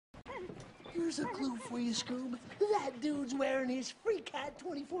Here's a clue for you, Scoob. That dude's wearing his free cat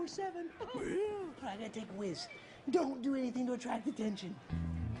 24/7. I gotta take a whiz. Don't do anything to attract attention.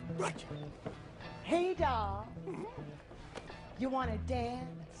 Right. Hey, doll. You want to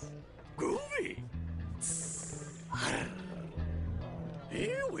dance? Groovy.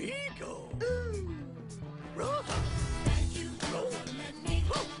 Here we go. Roll. Thank you for letting me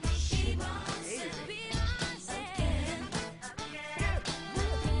be myself again.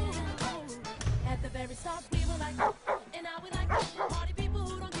 At the very start, we were like, and now we like party people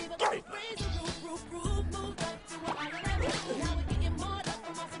who don't give a praise the roof, moved up to a higher level. Now we're getting more love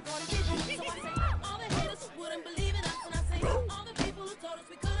from us and 40 people. So I say, all the haters wouldn't believe in us, and I say, all the people who told us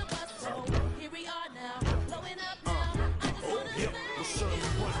we couldn't bust. So here we are now, blowing up now. I just wanna thank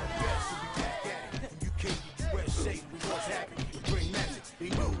USA, we was happy to bring magic. They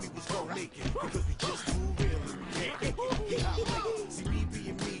knew we was gonna make it because we just too real and we can't take it. See, me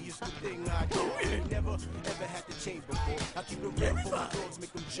being me is the thing I do. I never ever had to change before. I keep it real for my dogs,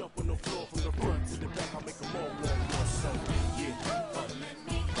 make them jump on the floor from the front to the back. I make them all warm. So yeah.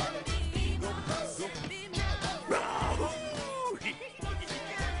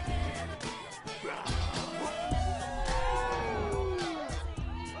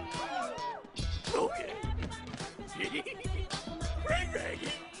 Ring, ring.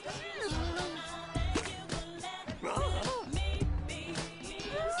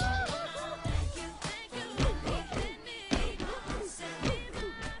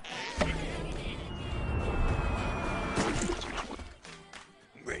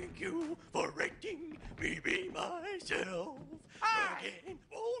 Thank you for rating me be myself again.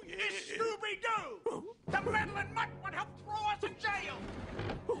 Oh, yeah. It's Scooby Doo! The meddling mutt would help throw us in jail!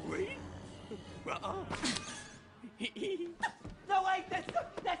 Wait. No, wait, that's not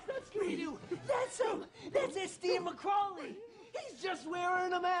Scooby Doo. That's him. That's Steve McCrawley. He's just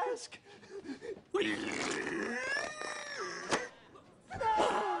wearing a mask.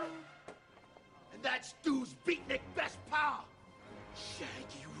 And that's Doo's beatnik best pal,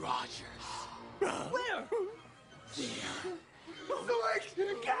 Shaggy Rogers. Where? There. Zoinks!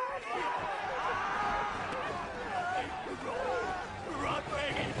 Got it!